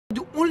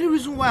only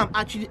reason why I'm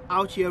actually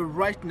out here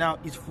right now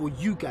is for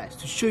you guys,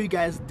 to show you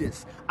guys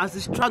this. As the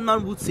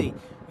Stradman would say,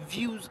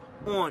 views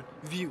on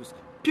views.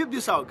 Peep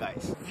this out,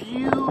 guys.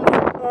 Views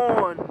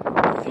on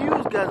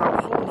views, guys.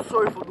 I'm so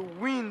sorry for the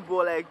wind,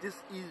 but like, this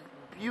is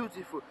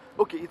beautiful.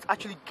 Okay, it's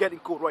actually getting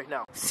cold right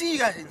now. See you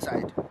guys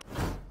inside.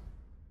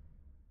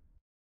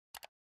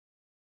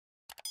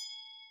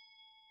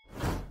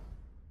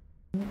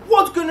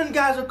 What's going on,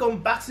 guys?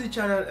 Welcome back to the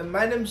channel, and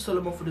my name is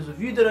Solomon. For those of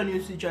you that are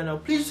new to the channel,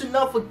 please do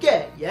not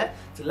forget,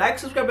 to like,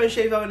 subscribe, and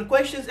share. If you have any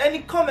questions, any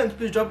comments,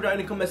 please drop it down in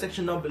the comment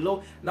section down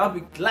below, and I'll be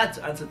glad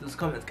to answer those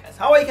comments, guys.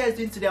 How are you guys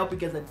doing today? I hope you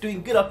guys are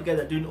doing good. I hope you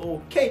guys are doing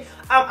okay.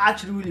 I'm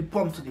actually really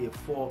pumped today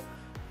for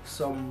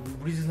some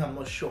reasons I'm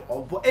not sure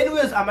of, but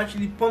anyways, I'm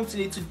actually pumped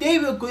today. Today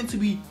we're going to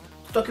be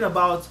talking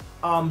about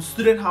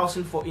student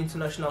housing for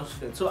international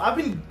students. So I've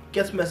been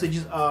getting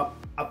messages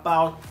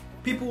about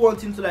people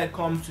wanting to like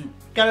come to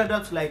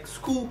Canada to like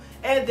school,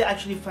 and they're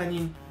actually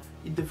finding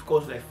it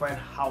difficult to like find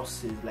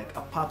houses, like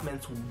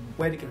apartments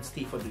where they can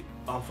stay for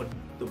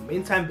the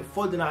meantime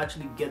before they not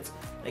actually get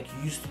like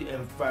used to the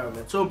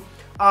environment. So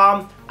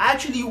I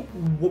actually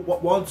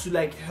want to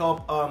like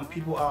help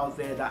people out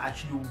there that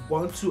actually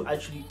want to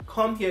actually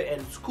come here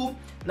and school.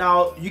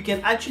 Now you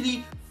can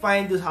actually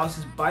find these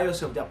houses by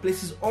yourself. There are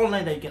places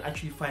online that you can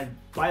actually find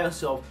by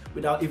yourself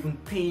without even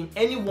paying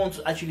anyone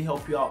to actually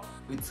help you out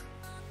with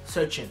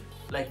searching.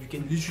 Like, you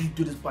can literally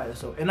do this by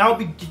yourself, and I'll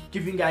be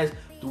giving guys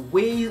the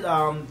ways,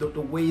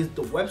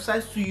 the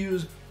websites to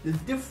use, the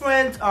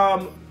different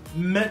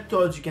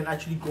methods you can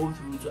actually go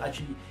through to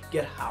actually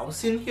get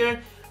housing here.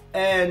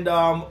 And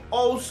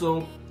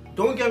also,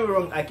 don't get me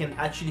wrong, I can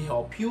actually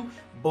help you,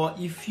 but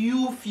if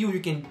you feel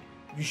you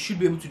should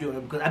be able to do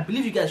it, because I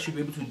believe you guys should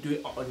be able to do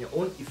it on your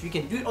own. If you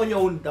can do it on your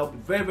own, that would be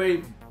very,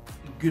 very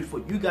good for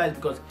you guys,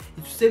 because it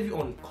will save you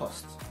on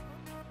cost.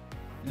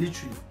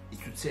 Literally,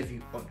 it would save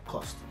you on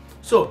cost.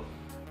 So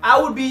I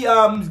would be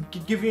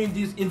giving you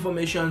these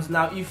informations.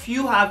 Now if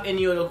you have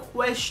any other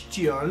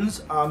questions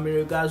in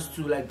regards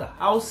to like the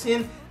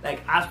housing,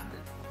 like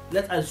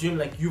let's assume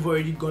like you've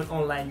already gone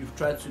online, you've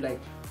tried to like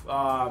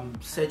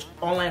search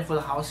online for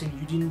the housing,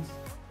 you didn't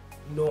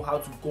know how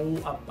to go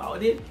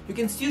about it, you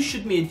can still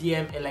shoot me a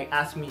DM and like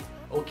ask me,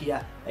 okay,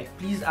 yeah, like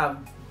please, I've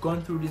gone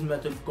through this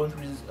method, gone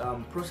through this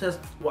process,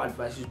 what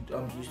advice do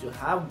you still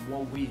have,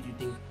 what ways do you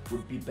think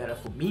would be better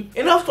for me?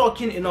 Enough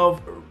talking,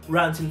 enough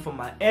ranting from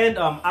my end.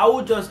 I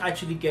will just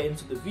actually get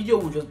into the video.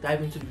 We'll just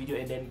dive into the video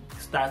and then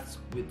start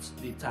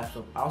with the types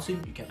of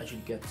housing you can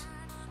actually get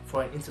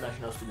for an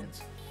international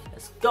student.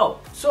 Let's go.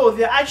 So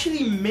there are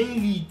actually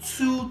mainly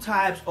two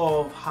types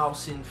of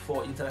housing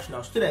for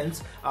international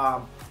students,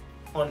 on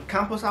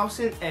campus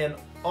housing and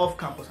off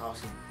campus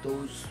housing.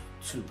 Those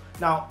two.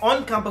 Now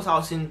on campus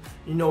housing,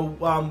 you know,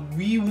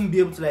 we won't be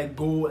able to like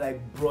go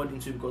like broad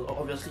into it, because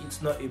obviously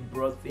it's not a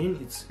broad thing,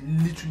 it's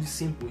literally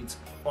simple. It's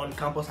on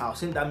campus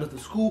housing. That means the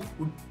school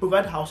would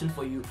provide housing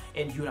for you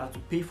and you have to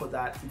pay for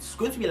that. It's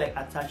going to be like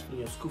attached in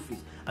your school fees.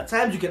 At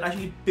times you can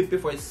actually pay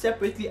for it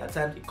separately, at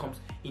times it comes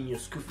in your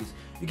school fees.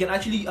 You can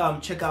actually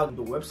check out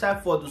the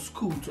website for the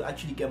school to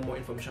actually get more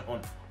information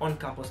on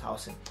campus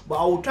housing, but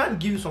I will try and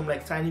give you some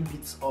like tiny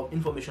bits of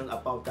information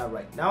about that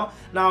right now.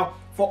 Now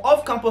for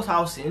off campus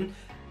housing,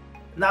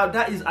 now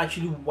that is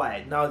actually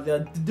wide. Now there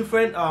are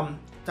different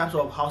types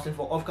of housing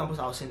for off-campus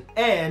housing,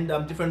 and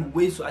different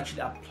ways to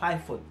actually apply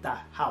for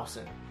that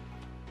housing,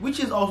 which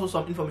is also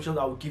some information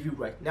that I will give you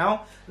right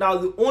now. Now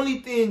the only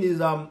thing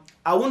is I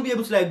won't be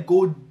able to like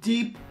go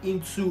deep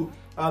into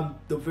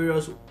the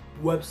various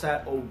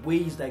website or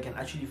ways that I can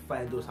actually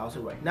find those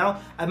houses right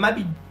now. I might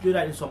be doing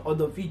that in some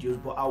other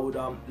videos, but I would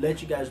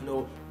let you guys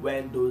know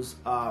when those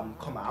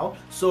come out.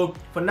 So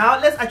for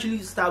now, let's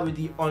actually start with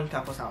the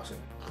on-campus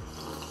housing.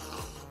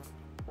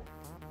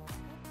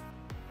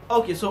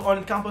 Okay, so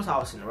on campus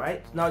housing,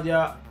 right? Now there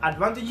are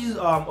advantages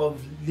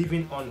of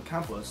living on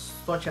campus,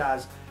 such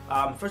as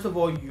first of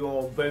all,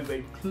 you're very,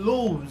 very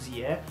close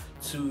here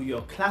to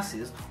your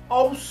classes.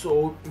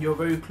 Also, you're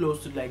very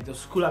close to like the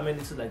school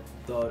amenities, like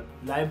the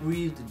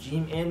libraries, the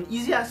gym, and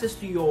easy access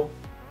to your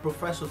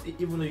professors,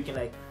 even though you can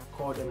like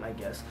call them, I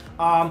guess.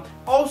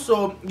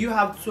 Also, you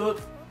have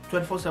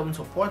 24/7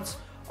 support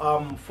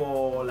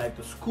for like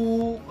the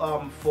school,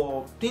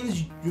 for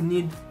things you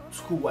need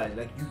school-wise.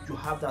 Like you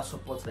have that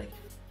support like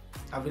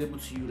available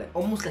to you like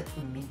almost like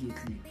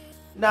immediately.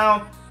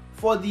 Now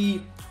for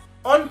the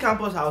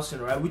on-campus housing,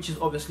 right, which is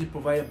obviously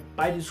provided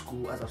by the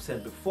school, as I've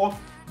said before,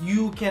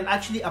 you can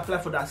actually apply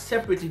for that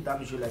separately. That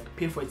means you like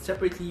pay for it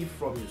separately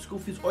from your school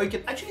fees, or you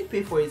can actually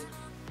pay for it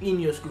in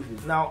your school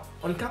fees. Now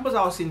on campus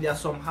housing, there are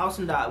some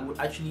housing that would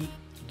actually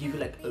give you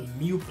like a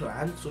meal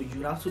plan, so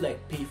you have to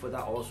like pay for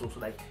that also.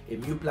 So like a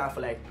meal plan for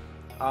like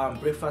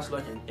breakfast,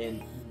 lunch,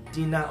 and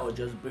dinner, or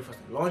just breakfast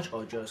and lunch,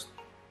 or just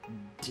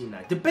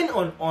dinner, depending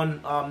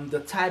on the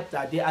type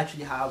that they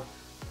actually have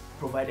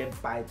provided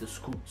by the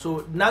school.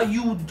 So now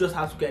you just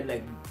have to get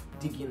like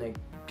dig in, like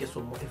get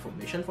some more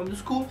information from the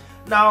school.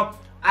 Now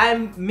I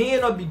may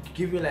not be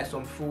giving like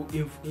some full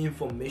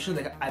information,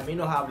 like I may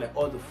not have like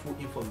all the full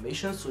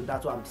information, so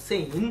that's what I'm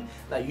saying,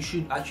 that you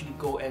should actually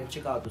go and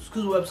check out the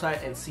school's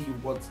website and see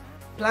what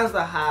plans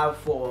they have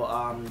for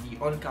the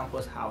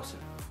on-campus housing.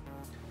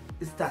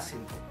 It's that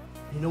simple.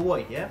 You know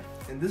what, yeah,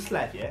 in this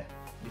life, yeah,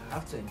 you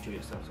have to enjoy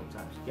yourself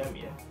sometimes, you get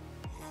me, yeah?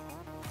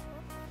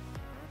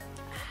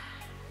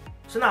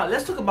 So now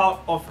let's talk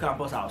about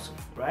off-campus housing,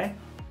 right?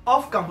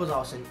 Off-campus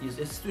housing is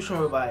a situation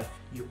whereby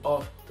you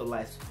off the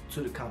lights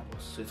to the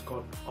campus, so it's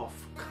called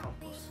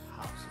off-campus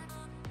housing.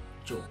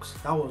 Jokes.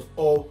 That was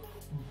all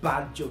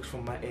bad jokes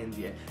from my end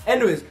here.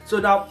 Anyways, so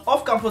now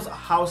off-campus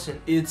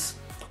housing, it's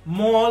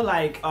more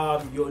like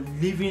you're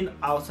living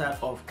outside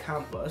of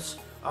campus.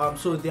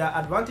 So there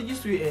are advantages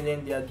to it, and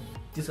then there are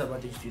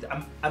disadvantages to it.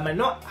 I might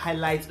not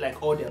highlight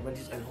like all the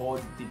advantages and all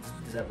the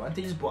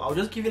disadvantages, but I'll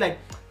just give you like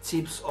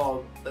tips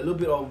of a little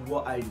bit of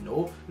what I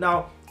know.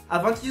 Now,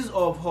 advantages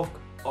of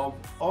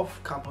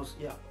off-campus,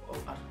 yeah, oh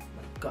my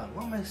god,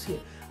 what am I saying?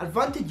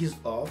 Advantages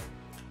of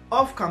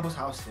off-campus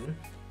housing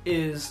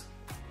is,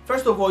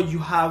 first of all, you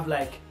have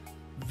like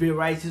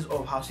varieties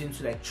of housing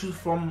to like choose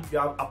from. You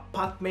have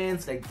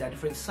apartments, like there are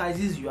different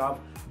sizes, you have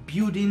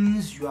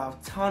buildings, you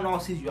have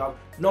townhouses, you have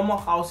normal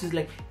houses,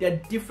 like there are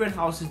different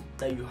houses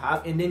that you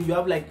have, and then you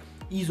have like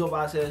ease of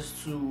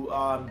access to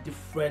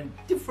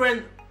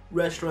different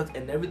restaurants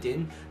and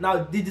everything.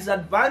 Now the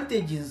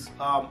disadvantages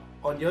on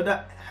the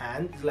other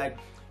hand is like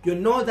you're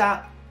not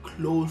that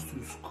close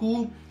to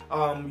school.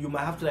 You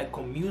might have to like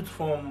commute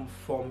from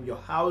your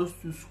house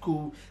to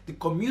school. The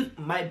commute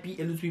might be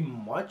a little bit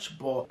much,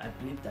 but I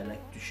believe that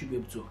like you should be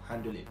able to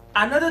handle it.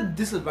 Another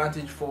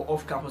disadvantage for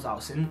off-campus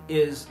housing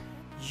is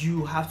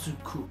you have to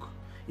cook.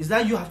 Is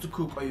that you have to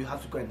cook, or you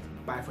have to go and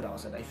buy food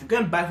outside? If you go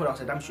and buy food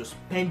outside, that means you're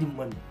spending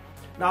money.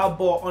 Now,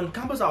 but on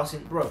campus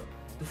housing, bro,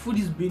 the food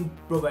is being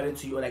provided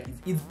to you, like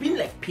it's been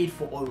like paid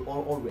for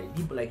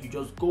already, but like you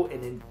just go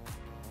and then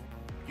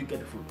you get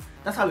the food.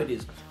 That's how it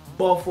is.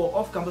 But for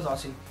off-campus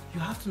housing, you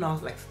have to now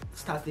like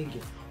start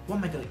thinking, what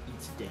am I gonna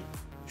eat today?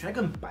 Should I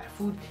go and buy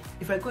food?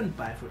 If I go and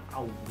buy food,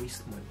 I'll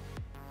waste money.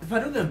 If I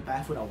don't go and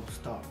buy food, I will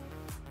starve.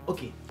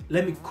 Okay,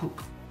 let me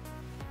cook.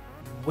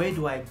 Where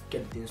do I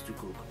get things to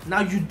cook?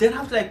 Now you then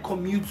have to like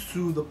commute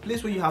to the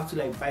place where you have to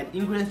like buy the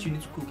ingredients you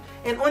need to cook,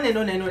 and on and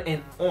on and on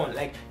and on.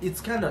 Like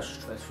it's kind of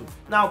stressful.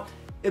 Now,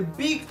 a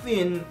big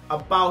thing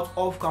about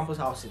off-campus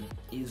housing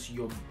is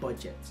your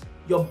budget.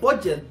 Your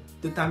budget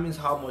determines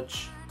how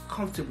much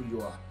comfortable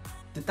you are,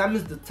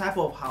 determines the type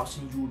of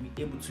housing you will be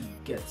able to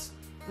get.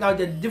 Now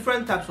there are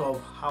different types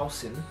of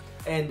housing,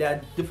 and there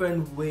are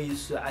different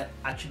ways to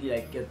actually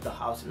like get the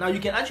housing. Now you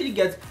can actually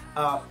get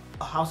a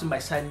housing by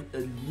signing a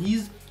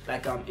lease,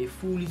 like a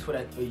full lease for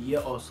like a year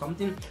or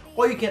something,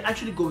 or you can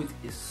actually go with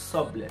a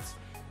sublet.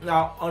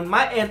 Now on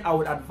my end, I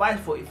would advise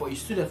for a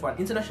student, for an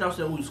international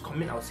student who is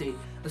coming, I would say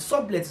a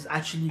sublet is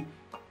actually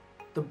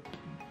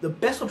the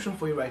best option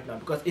for you right now,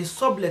 because a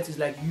sublet is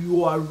like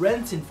you are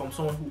renting from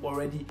someone who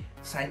already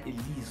signed a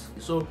lease.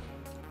 So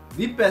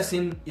the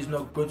person is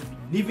not going to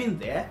be living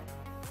there.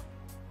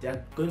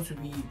 They're going to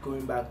be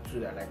going back to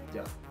their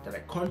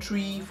like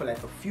country for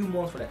like a few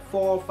months, for like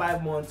 4 or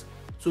 5 months.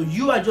 So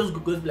you are just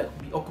going to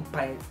be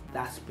occupying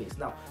that space.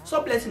 Now,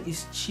 subletting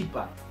is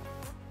cheaper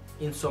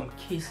in some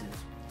cases.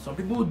 Some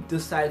people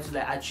decide to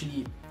like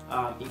actually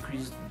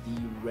increase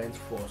the rent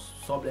for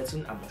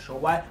subletting. I'm not sure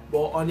why,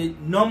 but on a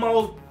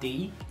normal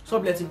day,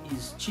 subletting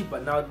is cheaper.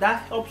 Now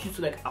that helps you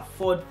to like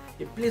afford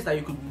a place that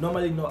you could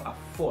normally not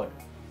afford.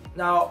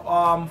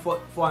 Now,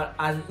 for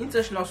an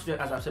international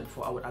student, as I've said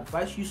before, I would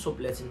advise you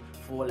subletting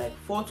for like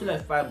 4 to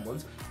like 5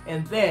 months,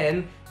 and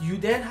then you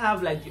then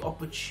have like the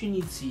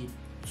opportunity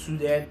to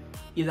then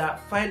either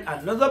find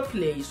another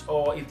place,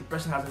 or if the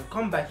person hasn't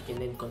come back, you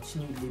can then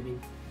continue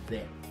living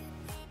there.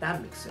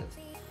 That makes sense.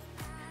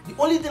 The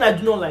only thing I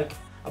do not like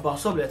about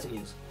subletting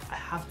is I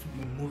have to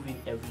be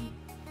moving every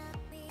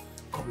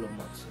couple of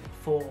months, like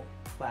 4,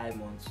 5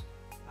 months.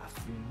 I have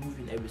to be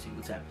moving every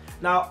single time.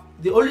 Now,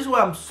 the only reason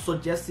why I'm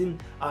suggesting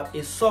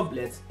a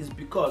sublet is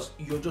because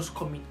you're just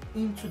coming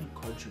into the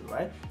country,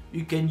 right?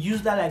 You can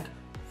use that like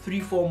 3,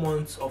 4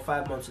 months or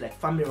 5 months to like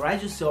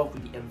familiarize yourself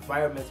with the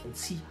environment and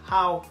see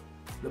how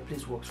the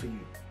place works for you.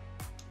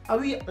 Are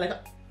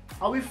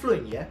we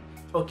flowing? Yeah.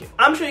 Okay,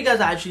 I'm sure you guys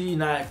are actually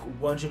like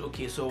wondering,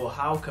 okay, so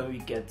how can we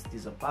get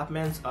these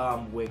apartments?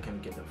 Where can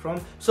we get them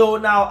from? So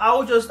now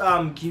I'll just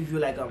give you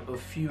like a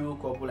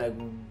couple like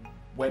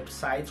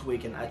websites where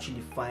you can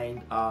actually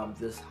find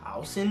this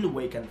housing,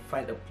 where you can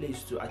find a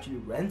place to actually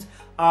rent.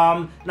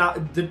 Now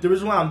the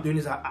reason why I'm doing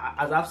this,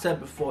 as I've said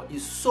before,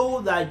 is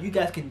so that you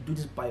guys can do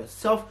this by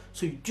yourself,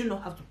 so you do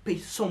not have to pay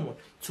someone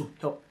to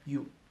help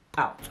you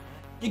out.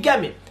 You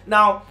get me?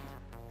 Now,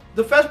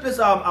 the first place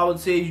I would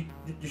say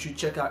you should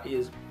check out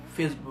is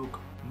Facebook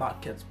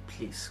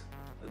Marketplace.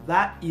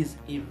 That is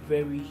a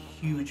very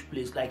huge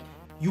place. Like,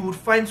 you would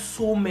find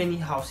so many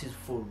houses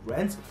for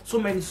rent, so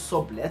many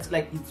sublets.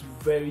 Like,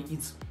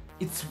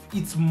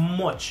 it's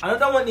much.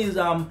 Another one is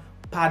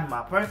Pad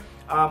Mapper.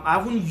 I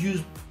haven't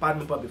used Pad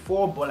Mapper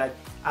before, but like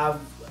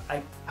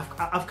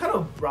I've kind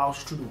of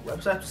browsed through the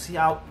website to see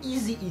how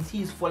easy it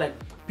is for like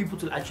people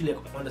to actually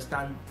like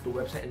understand the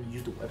website and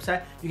use the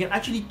website. You can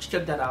actually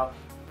check that out.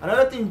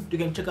 Another thing you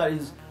can check out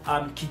is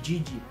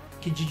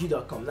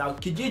Kijiji.com. Now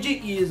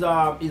Kijiji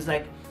is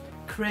like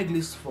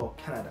Craigslist for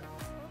Canada,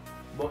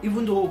 but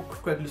even though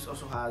Craigslist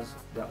also has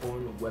their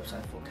own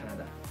website for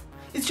Canada,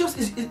 it's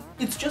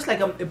just like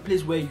a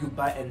place where you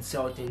buy and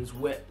sell things,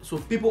 where so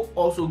people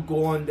also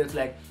go on that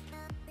like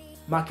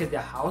market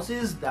their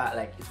houses that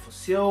like it's for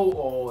sale,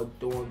 or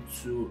they want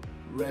to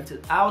rent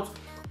it out,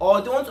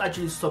 or they want to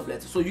actually sublet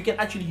it. So you can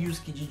actually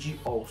use Kijiji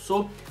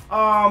also.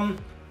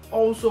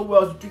 Also,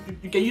 well,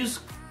 you can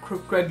use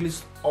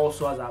Craigslist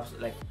also, as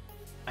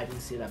I didn't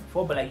say that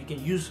before, but like you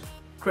can use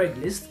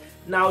Craigslist.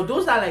 Now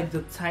those are like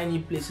the tiny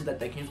places that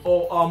they can use.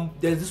 Or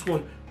there's this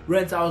one,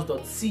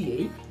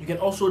 renthouse.ca. You can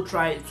also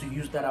try to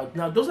use that out.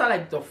 Now those are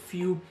like the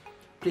few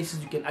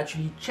places you can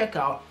actually check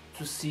out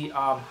to see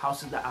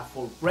houses that are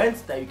for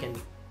rent that you can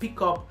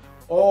pick up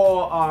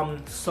or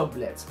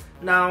sublet.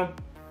 Now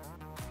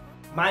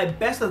my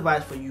best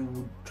advice for you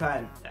would try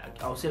and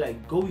I would say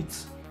like go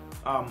with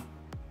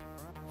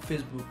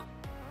Facebook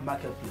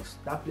Marketplace.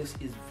 That place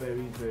is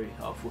very, very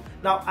helpful.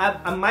 Now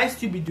I might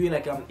still be doing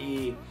like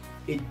a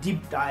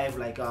deep dive,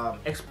 like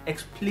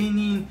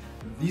explaining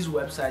these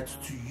websites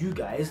to you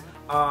guys.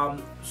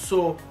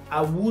 So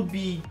I would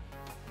be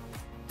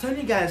telling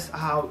you guys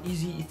how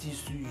easy it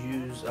is to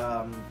use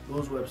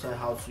those websites,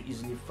 how to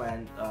easily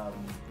find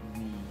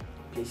the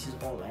places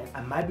online.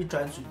 I might be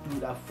trying to do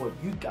that for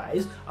you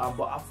guys,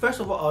 but first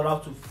of all, I'll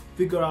have to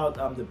figure out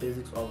the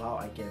basics of how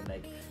I can,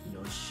 like, you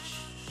know,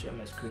 share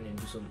my screen and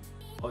do some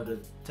other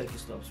techie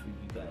stuff with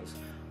you guys.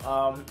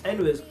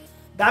 Anyways,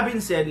 that being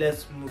said,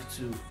 let's move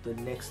to the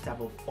next type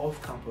of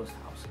off-campus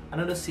housing.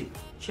 Another sip.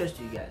 Cheers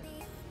to you guys.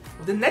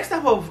 The next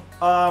type of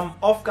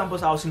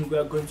off-campus housing we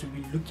are going to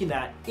be looking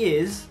at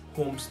is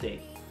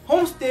homestay.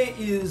 Homestay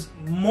is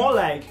more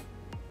like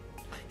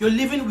you're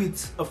living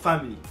with a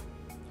family,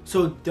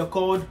 so they're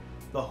called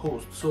the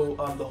host. So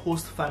the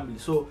host family,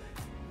 so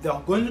they're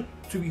going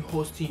to be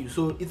hosting you.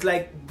 So it's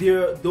like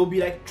they'll be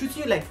like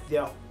treating you like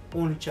their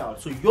own child.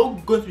 So you're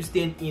going to be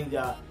staying in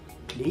their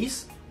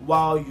place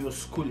while you're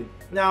schooling.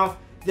 Now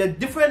there are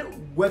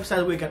different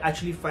websites where you can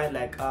actually find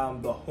like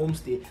the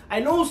homestay. I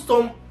know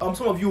some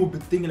of you will be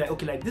thinking like,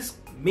 okay, like this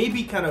may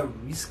be kind of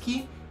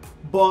risky,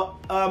 but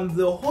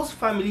the host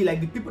family,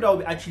 like the people that will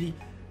be actually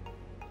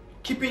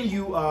keeping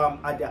you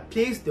at their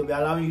place, they'll be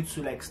allowing you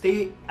to like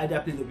stay at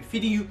their place, they'll be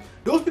feeding you.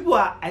 Those people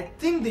are, I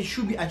think they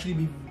should be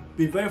actually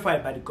be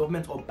verified by the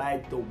government or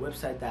by the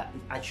website that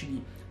is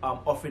actually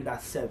offering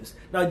that service.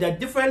 Now there are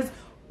different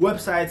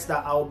websites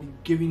that I'll be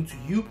giving to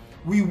you.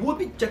 We will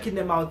be checking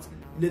them out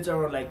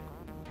later on, like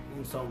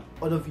in some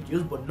other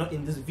videos, but not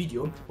in this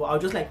video. But I'll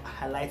just like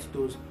highlight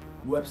those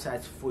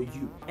websites for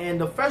you.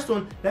 And the first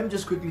one, let me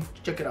just quickly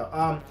check it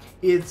out.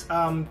 It's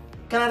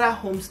Canada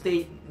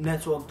Homestay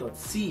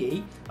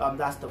Network.ca.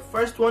 That's the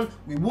first one.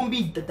 We won't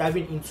be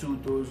diving into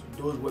those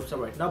websites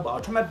right now, but I'll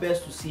try my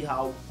best to see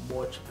how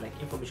much like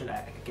information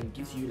I can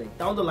give to you like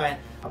down the line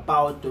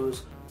about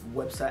those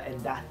website and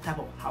that type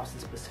of housing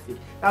specific.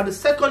 Now the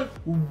second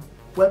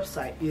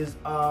website is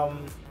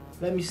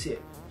let me see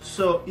it.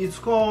 So it's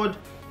called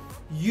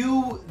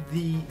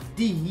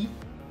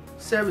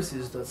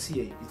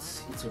UDDservices.ca.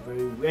 It's a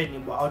very weird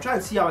name, but I'll try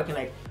and see how I can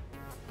like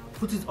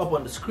put it up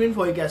on the screen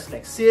for you guys to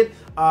like see it.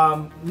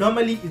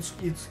 Normally it's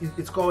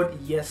called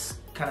Yes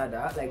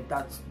Canada, like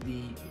that's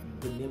the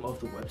name of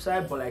the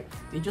website, but like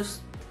they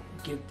just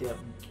give their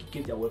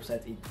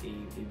website a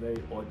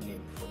very odd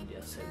name from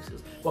their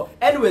services. But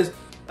anyways,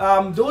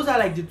 those are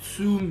like the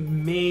two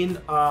main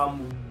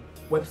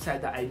website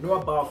that I know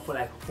about for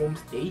like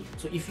homestay.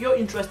 So if you're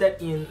interested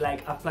in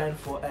like applying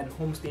for an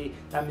homestay,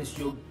 that means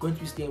you're going to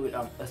be staying with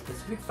a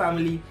specific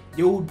family.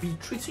 They will be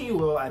treating you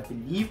well, I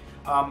believe.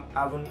 I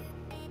haven't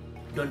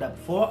done that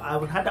before. I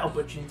haven't had the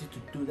opportunity to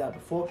do that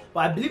before, but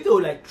I believe they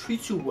will like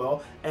treat you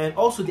well, and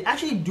also they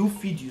actually do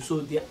feed you. So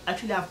they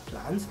actually have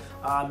plans.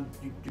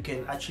 You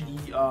can actually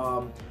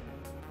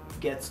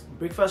get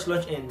breakfast,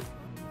 lunch, and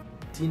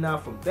dinner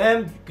from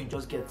them. You can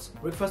just get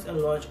breakfast and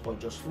lunch, or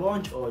just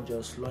lunch, or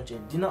just lunch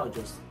and dinner, or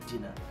just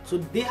dinner. So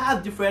they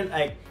have different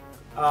like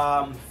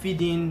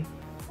feeding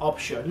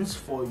options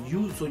for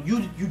you. So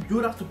you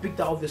would have to pick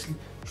that obviously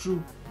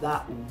through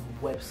that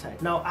website.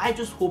 Now I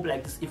just hope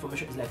like this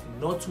information is like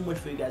not too much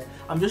for you guys.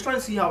 I'm just trying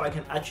to see how I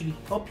can actually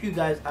help you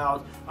guys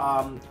out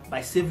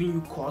by saving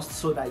you costs,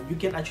 so that you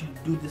can actually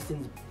do these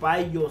things by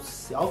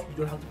yourself. You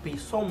don't have to pay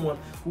someone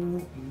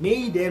who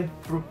may then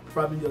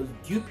probably just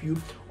dupe you,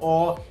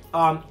 or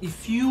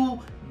if you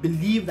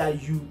believe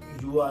that you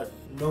are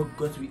not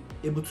going to be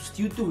able to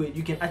still do it,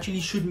 you can actually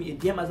shoot me a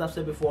DM, as I've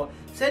said before.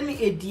 Send me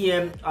a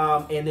DM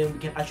and then we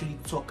can actually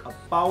talk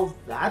about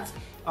that.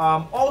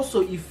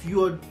 Also, if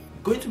you're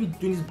going to be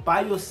doing this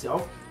by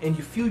yourself and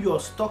you feel you're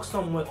stuck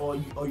somewhere, or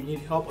you need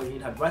help, or you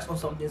need advice on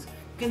something, you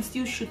can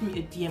still shoot me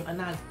a DM and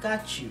I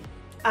got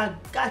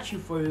you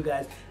for you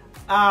guys.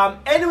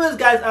 Anyways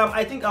guys,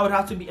 I think I would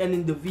have to be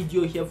ending the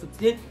video here for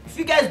today. If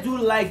you guys do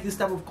like this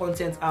type of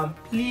content,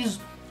 please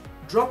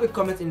drop a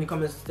comment in the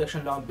comment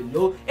section down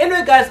below.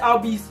 Anyway guys, I'll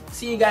be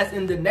seeing you guys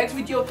in the next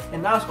video,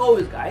 and as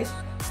always guys,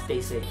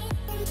 stay safe.